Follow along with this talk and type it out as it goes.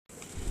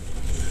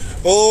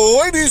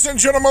Ladies and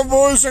gentlemen,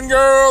 boys and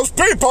girls,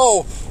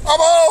 people of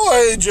all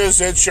ages,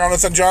 it's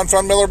Jonathan John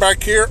Von Miller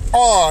back here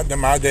on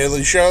My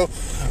Daily Show,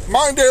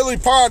 my daily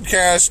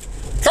podcast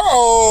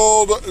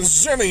called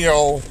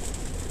Zennial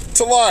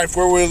to Life,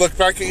 where we look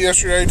back at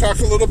yesterday, talk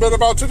a little bit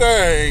about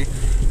today,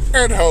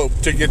 and hope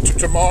to get to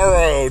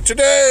tomorrow.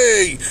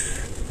 Today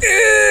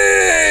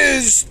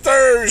is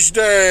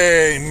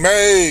Thursday,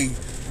 May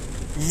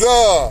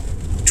the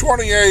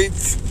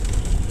 28th.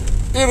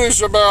 It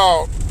is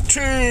about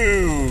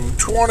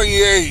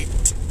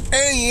 2:28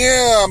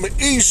 a.m.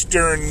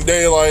 Eastern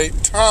Daylight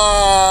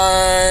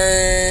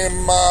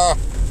Time.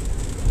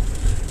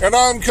 And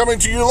I'm coming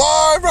to you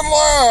live and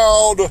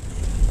loud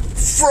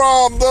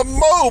from the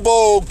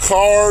Mobile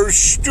Car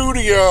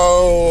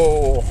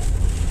Studio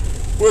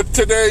with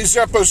today's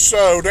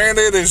episode. And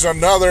it is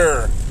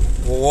another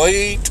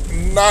Late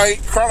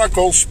Night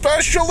Chronicle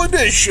special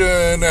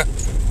edition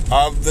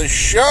of the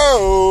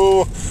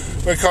show.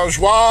 Because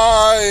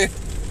why?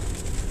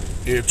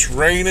 It's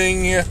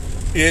raining,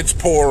 it's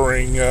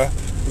pouring,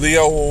 the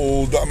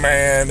old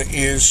man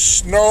is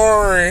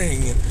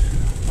snoring.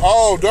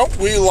 Oh, don't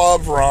we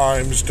love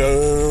rhymes?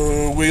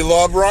 Do we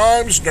love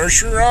rhymes?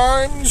 Nursery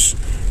rhymes?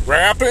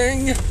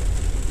 Rapping?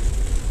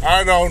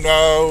 I don't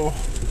know.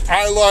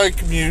 I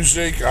like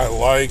music, I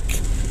like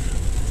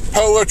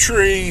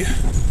poetry,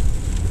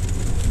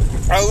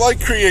 I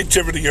like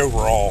creativity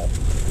overall.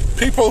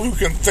 People who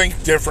can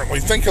think differently,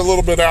 think a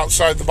little bit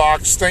outside the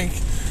box,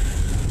 think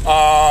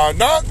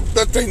not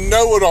that they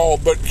know it all,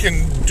 but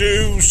can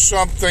do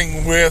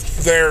something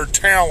with their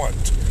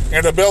talent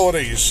and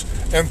abilities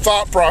and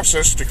thought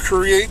process to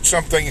create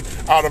something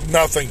out of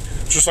nothing,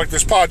 just like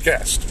this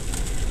podcast.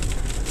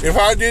 If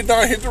I did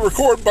not hit the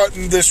record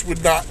button, this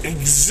would not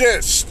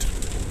exist.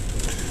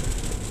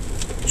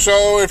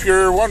 So if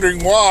you're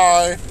wondering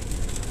why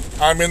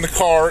I'm in the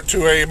car at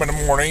 2 a.m. in the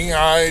morning,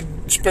 I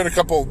spent a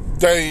couple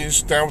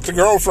days down with the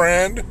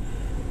girlfriend.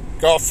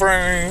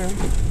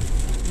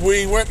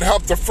 We went and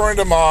helped a friend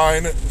of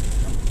mine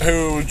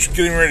who's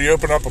getting ready to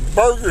open up a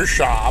burger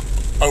shop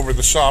over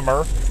the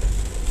summer.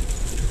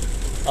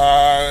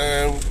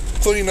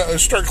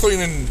 Start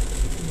cleaning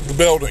the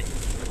building.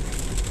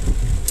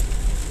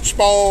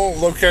 Small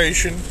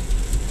location.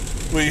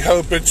 We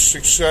hope it's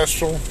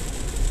successful.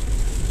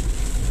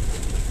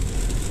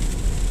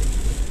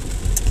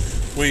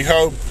 We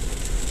hope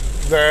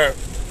that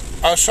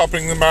us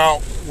helping them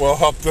out will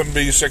help them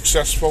be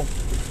successful.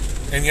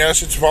 And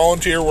yes, it's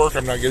volunteer work.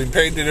 I'm not getting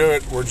paid to do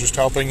it. We're just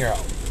helping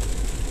out.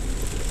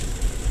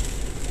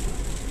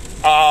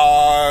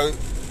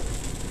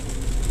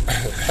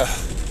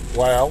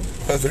 Well,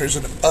 there's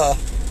an At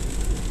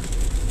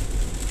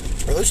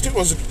least it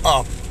wasn't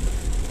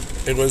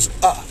It was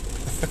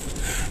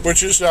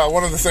which is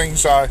one of the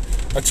things I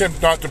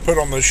attempt not to put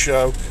on this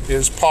show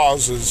is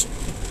pauses.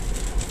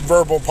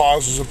 Verbal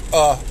pauses of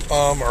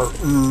or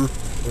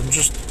and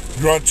just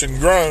grunts and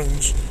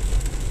groans,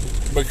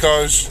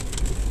 because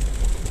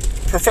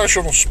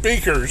professional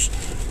speakers,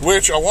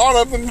 which a lot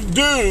of them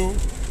do,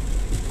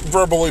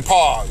 verbally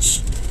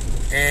pause,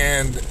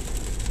 and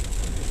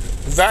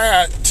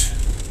that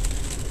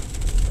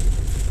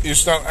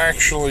is not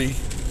actually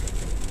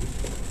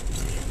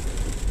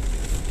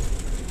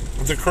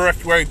the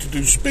correct way to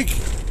do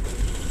speaking,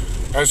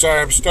 as I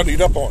have studied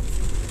up on.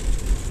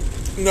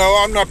 No,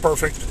 I'm not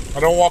perfect.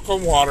 I don't walk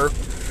on water.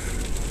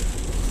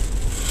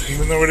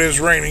 Even though it is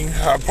raining,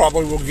 I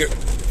probably will get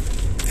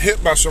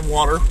hit by some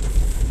water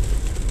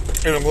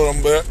in a little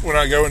bit when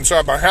I go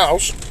inside my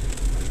house.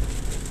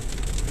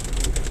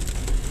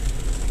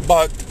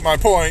 But my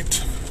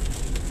point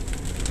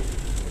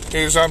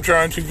is I'm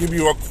trying to give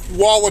you a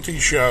quality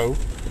show,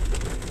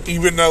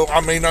 even though I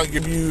may not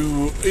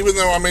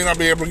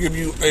be able to give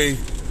you a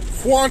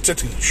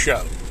quantity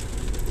show.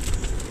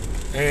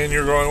 And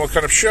you're going, what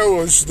kind of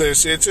show is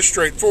this? It's a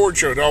straightforward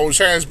show. It always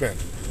has been.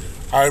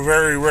 I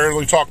very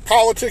rarely talk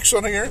politics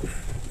on here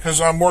because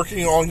I'm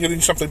working on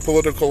getting something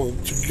political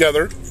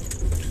together.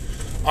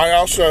 I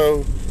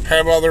also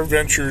have other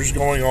ventures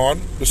going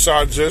on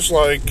besides this,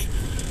 like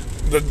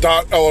the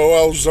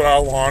 .lols that I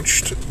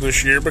launched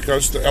this year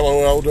because the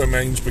LOL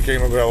domains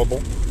became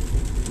available.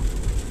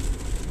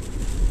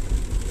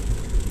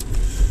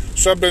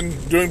 So I've been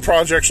doing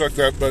projects like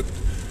that, but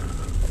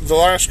the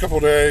last couple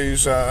of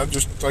days,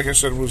 just like I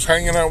said, was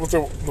hanging out with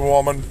the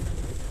woman,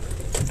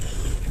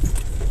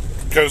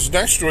 because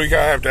next week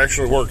I have to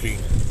actually work.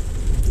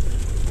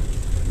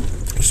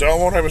 So I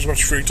won't have as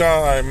much free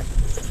time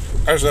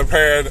as I've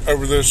had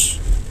over this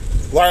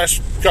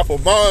last couple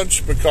of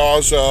months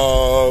because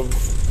of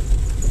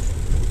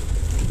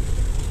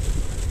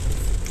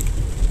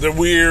the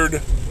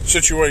weird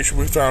situation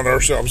we found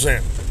ourselves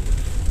in.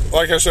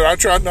 Like I said, I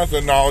tried not to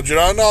acknowledge it.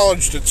 I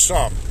acknowledged it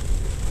some,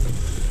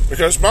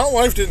 because my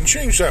life didn't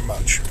change that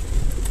much.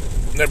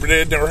 Never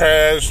did, never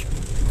has.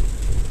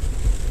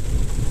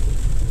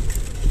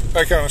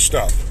 That kind of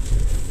stuff.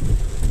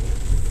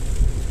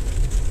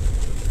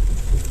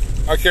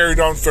 I carried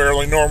on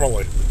fairly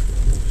normally.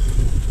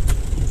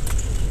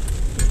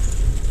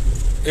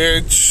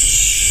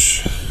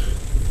 It's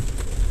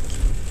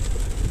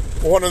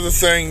one of the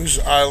things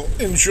I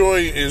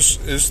enjoy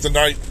is the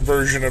night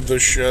version of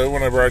this show.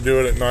 Whenever I do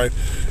it at night,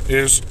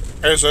 is,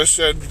 as I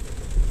said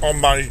on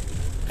my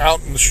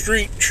out on the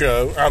street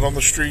show,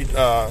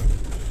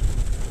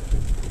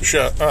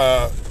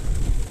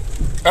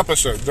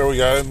 episode. There we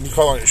go. I'm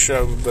calling it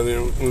show, but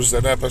it was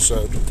an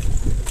episode.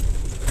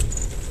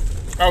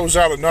 I was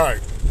out at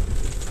night.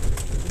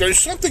 There's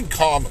something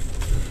common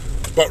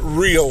but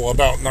real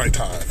about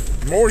nighttime,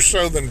 more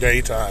so than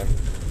daytime.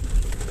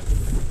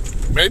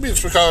 Maybe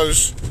it's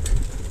because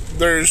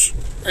there's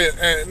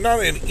not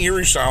an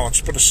eerie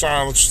silence, but a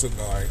silence at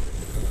night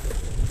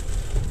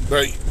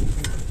that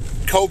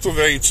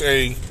cultivates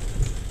a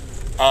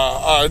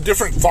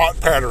different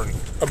thought pattern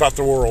about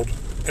the world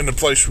and the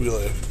place we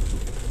live,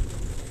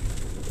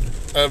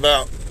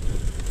 about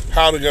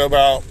how to go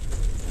about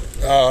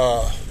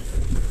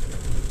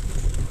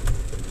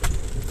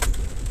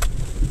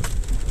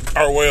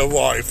our way of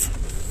life.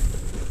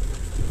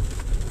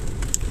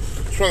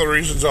 It's one of the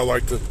reasons I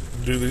like to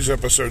do these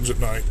episodes at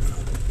night.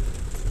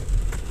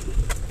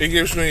 It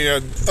gives me a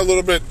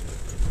little bit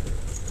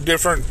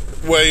different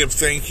way of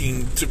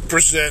thinking to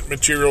present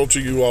material to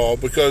you all,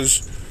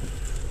 because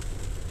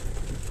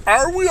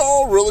are we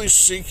all really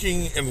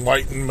seeking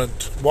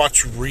enlightenment?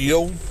 What's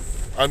real?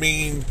 I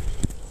mean,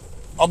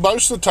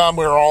 most of the time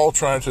we're all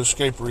trying to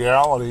escape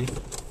reality,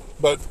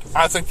 but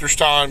I think there's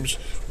times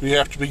we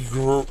have to be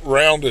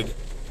grounded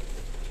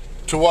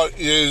to what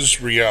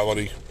is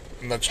reality,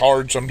 and that's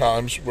hard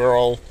sometimes. We're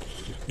all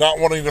not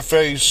wanting to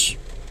face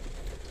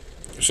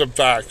some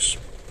facts.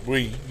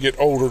 We get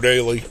older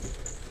daily.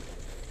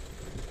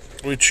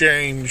 We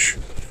change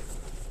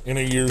in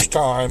a year's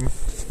time.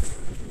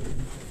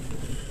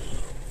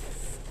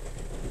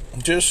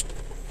 Just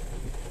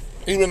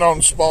even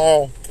on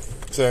small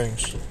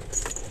things.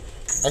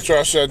 That's what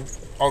I said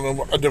on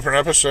a different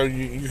episode.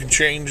 You can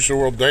change the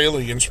world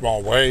daily in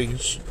small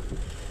ways.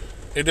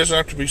 It doesn't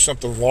have to be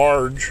something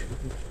large.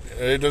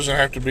 It doesn't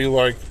have to be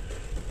like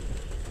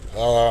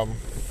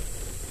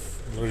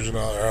there's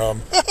another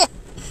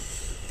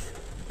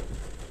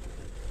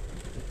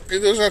it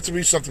doesn't have to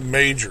be something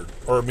major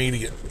or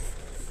immediate.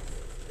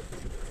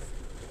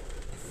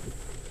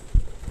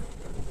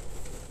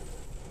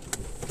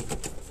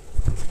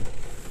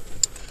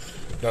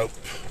 Nope.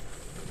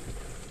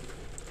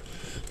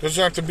 It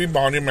doesn't have to be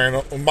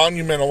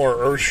monumental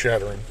or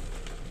earth-shattering.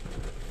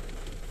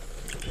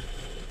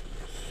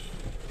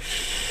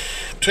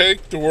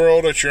 Take the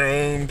world at your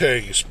own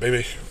pace,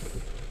 baby.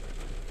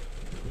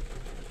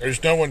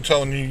 There's no one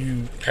telling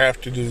you have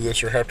to do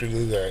this or have to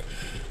do that.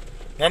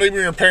 Not even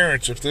your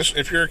parents.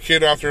 If you're a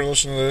kid out there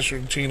listening to this, or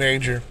a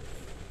teenager,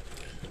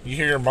 you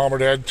hear your mom or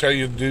dad tell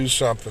you to do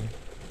something.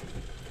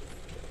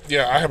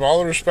 Yeah, I have all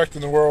the respect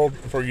in the world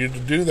for you to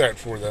do that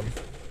for them.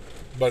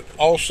 But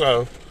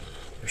also,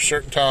 there's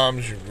certain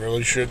times you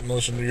really shouldn't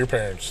listen to your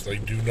parents. They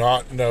do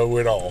not know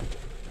it all.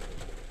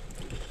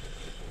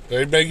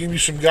 They may give you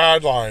some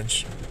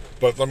guidelines,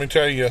 but let me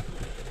tell you,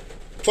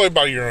 play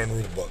by your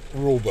own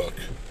rule book.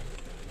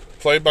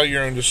 Play by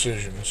your own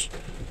decisions.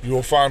 You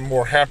will find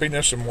more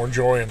happiness and more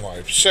joy in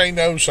life. Say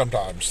no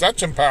sometimes.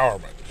 That's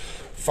empowerment.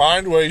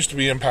 Find ways to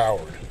be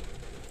empowered.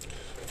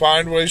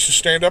 Find ways to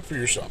stand up for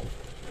yourself.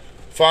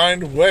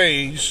 Find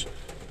ways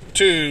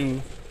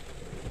to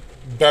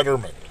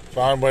betterment.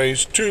 Find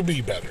ways to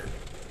be better.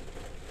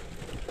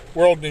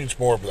 World needs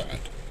more of that.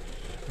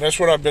 And that's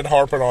what I've been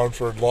harping on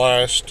for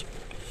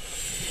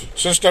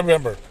since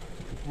November.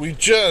 We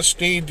just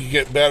need to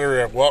get better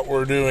at what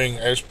we're doing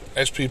as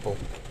people.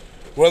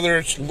 Whether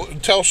it's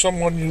tell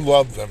someone you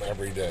love them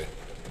every day.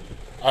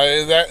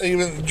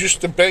 Even just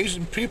the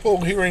basic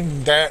people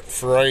hearing that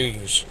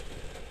phrase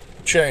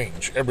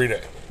change every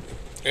day,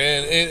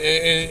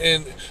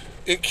 and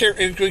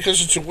it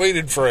because it's a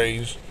weighted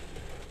phrase,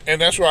 and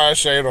that's why I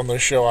say it on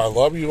this show. I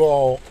love you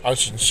all. I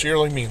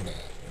sincerely mean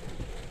that,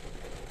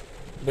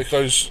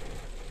 because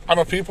I'm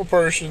a people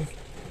person,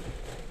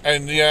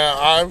 and yeah,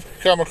 I've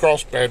come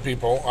across bad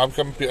people. I've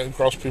come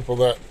across people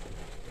that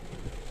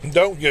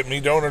don't get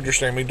me, don't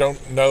understand me,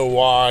 don't know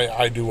why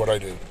I do what I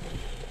do.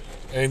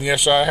 And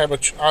yes, I've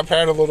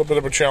had a little bit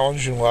of a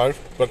challenging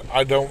life, but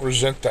I don't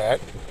resent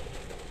that.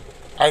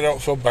 I don't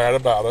feel bad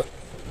about it.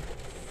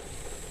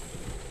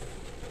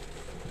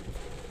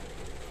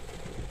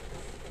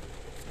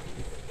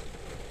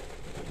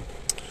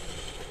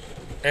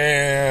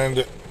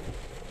 And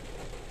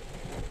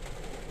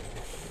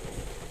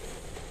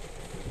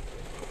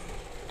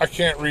I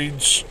can't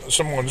read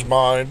someone's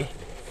mind.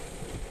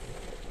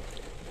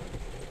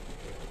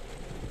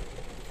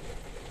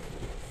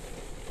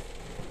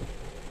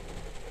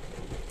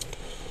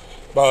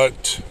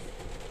 But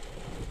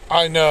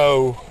I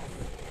know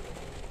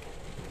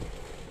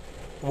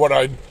what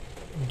I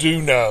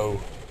do know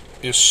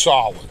is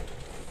solid.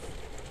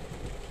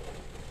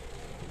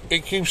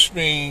 It keeps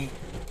me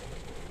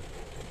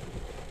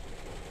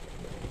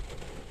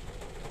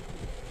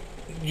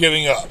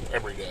getting up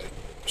every day.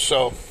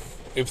 So,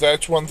 if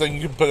that's one thing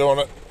you can put on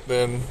it,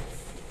 then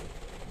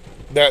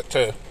that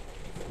too.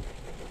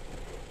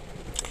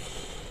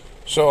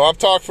 So, I've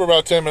talked for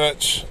about 10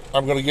 minutes.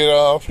 I'm going to get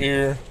off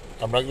here.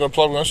 I'm not going to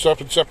plug my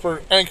stuff except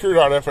for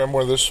Anchor.fm,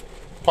 where this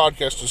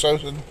podcast is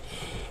hosted,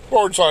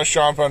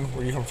 /John Fun,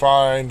 where you can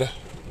find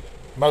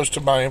most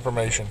of my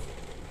information.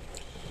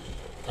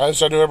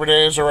 As I do every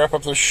day as I wrap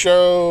up the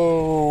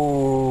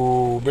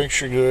show, make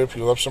sure if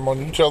you love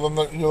someone, you tell them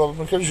that you love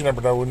them, because you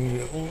never know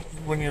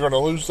when you're going to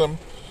lose them.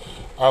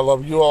 I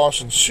love you all.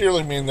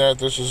 Sincerely mean that.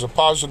 This is a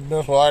positive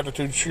mental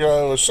attitude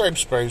show, a safe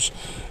space.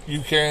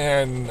 You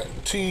can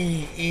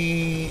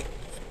text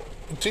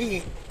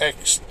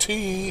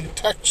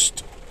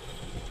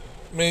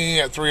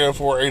me at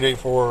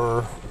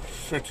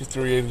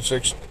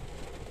 304-884-5386.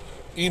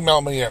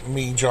 Email me at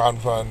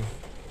mejohnfun.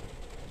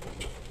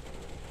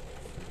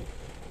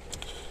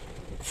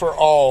 For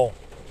all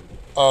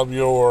of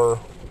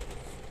your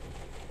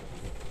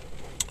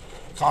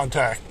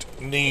contact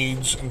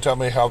needs, and tell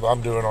me how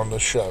I'm doing on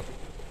this show.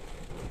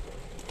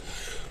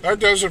 That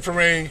does it for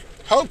me.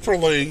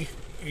 Hopefully,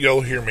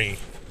 you'll hear me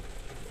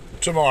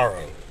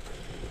tomorrow.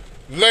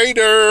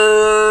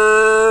 Later!